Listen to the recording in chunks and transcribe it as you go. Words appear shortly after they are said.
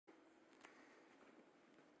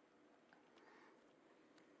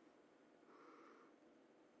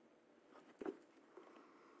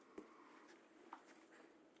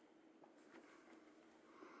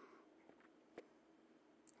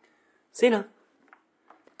Xena.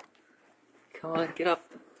 Come on, get up.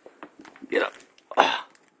 Get up. Ah.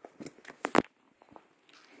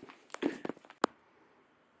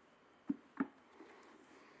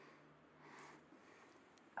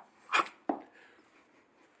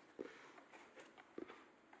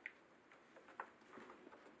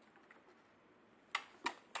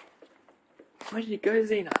 Where did it go,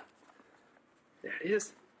 Xena? There it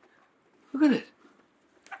is. Look at it.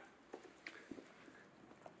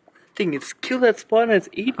 That thing, it's killed that spider and it's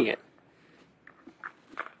eating it.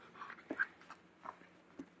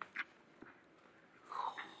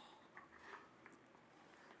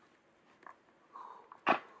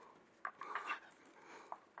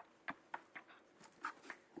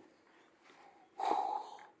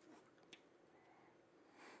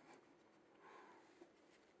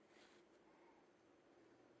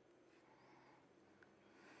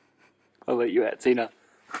 I'll let you out, Xena.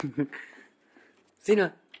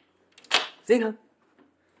 Xena. Xena.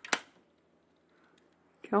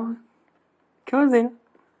 Come on. Come on, Xena.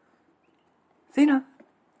 Xena.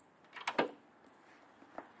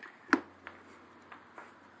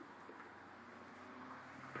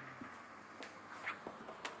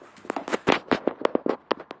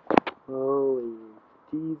 Holy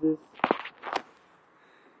Jesus.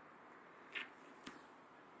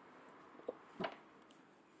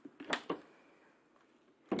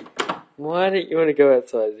 Why don't you want to go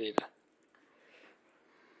outside, Xena?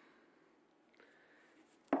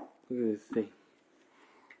 Look at this thing.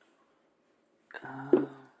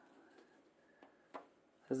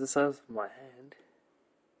 That's the size of my hand.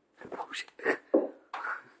 Oh shit. This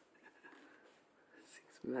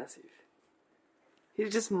thing's massive.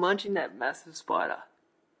 He's just munching that massive spider.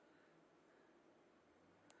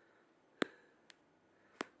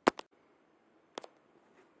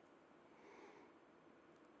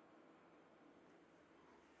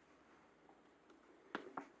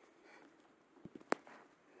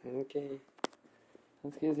 Okay.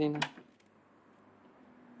 Let's go, Xena.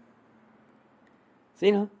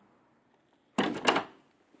 Xena.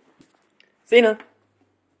 Xena.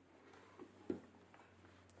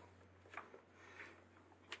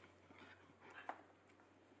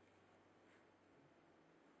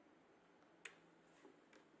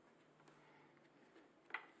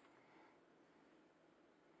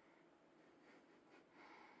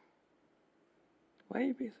 Why are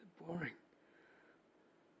you being so boring?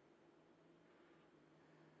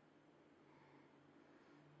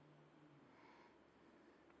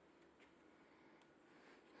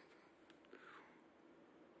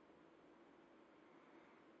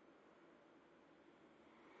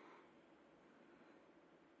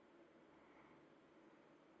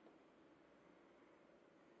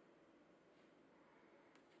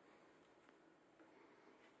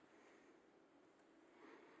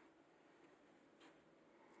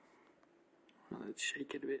 Well, let's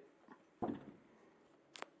shake it a bit.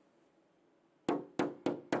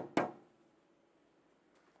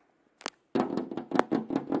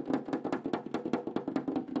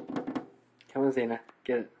 Come on, Xena,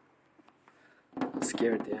 get it.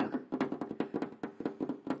 Scare it down.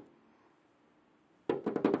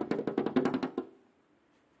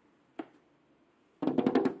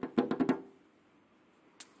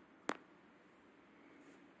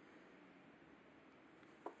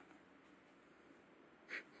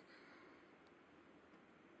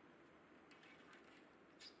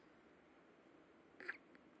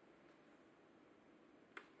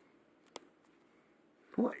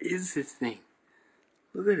 What is this thing?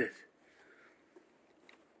 Look at it.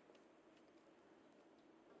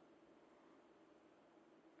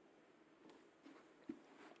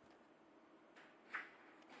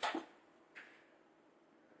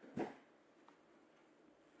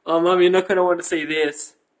 Oh, Mum, you're not going to want to see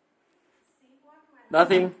this.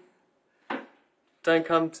 Nothing. Don't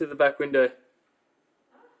come to the back window.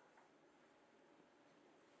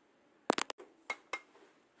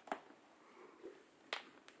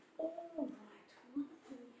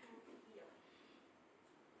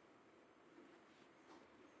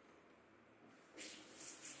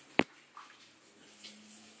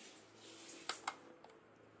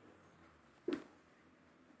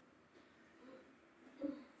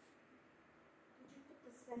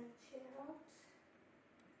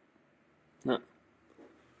 No.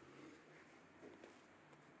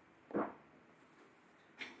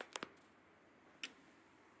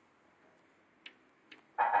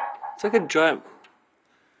 It's like a giant.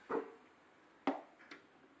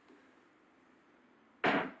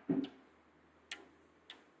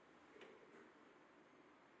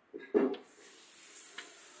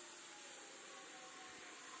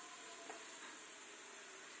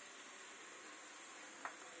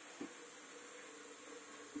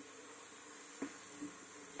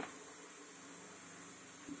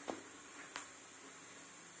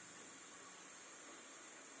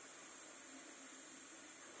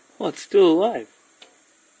 Oh, it's still alive.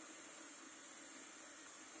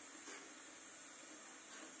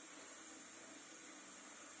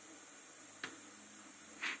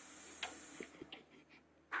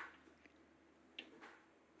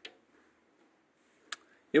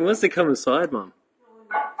 It wants to come inside, Mum.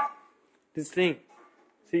 This thing.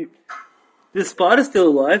 See, the spider's still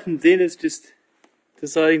alive, and Xena's just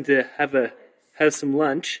deciding to have some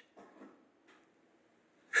lunch.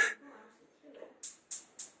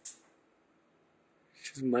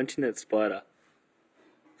 She's munching that spider.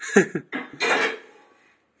 Look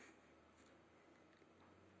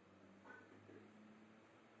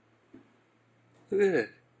at it.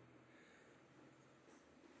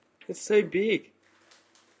 It's so big.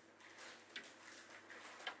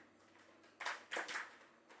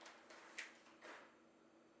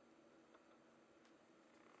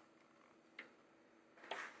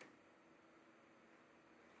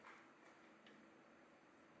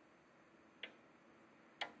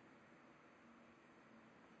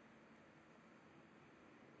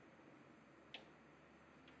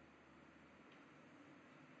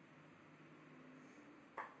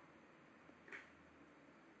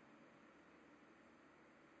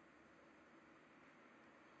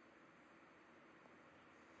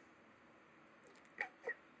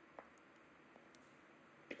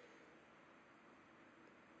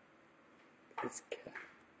 This cat.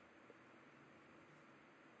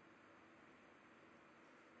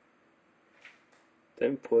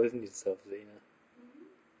 Don't poison yourself, Xena.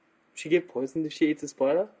 She get poisoned if she eats a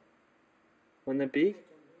spider? On that big?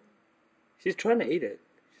 She's trying to eat it.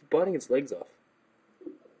 She's biting its legs off.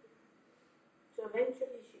 So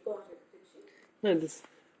eventually she got it, did she? No,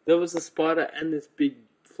 there was a spider and this big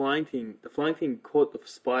flying thing. The flying thing caught the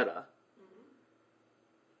spider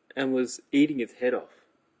and was eating its head off.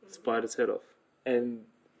 The spider's head off. And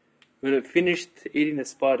when it finished eating the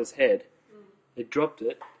spider's head, it dropped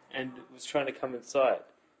it and it was trying to come inside.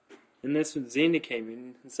 And that's when Xena came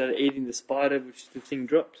in and started eating the spider, which the thing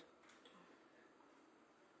dropped.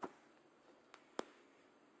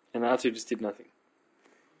 And R2 just did nothing.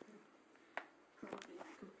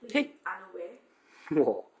 Completely unaware.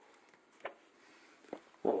 Whoa.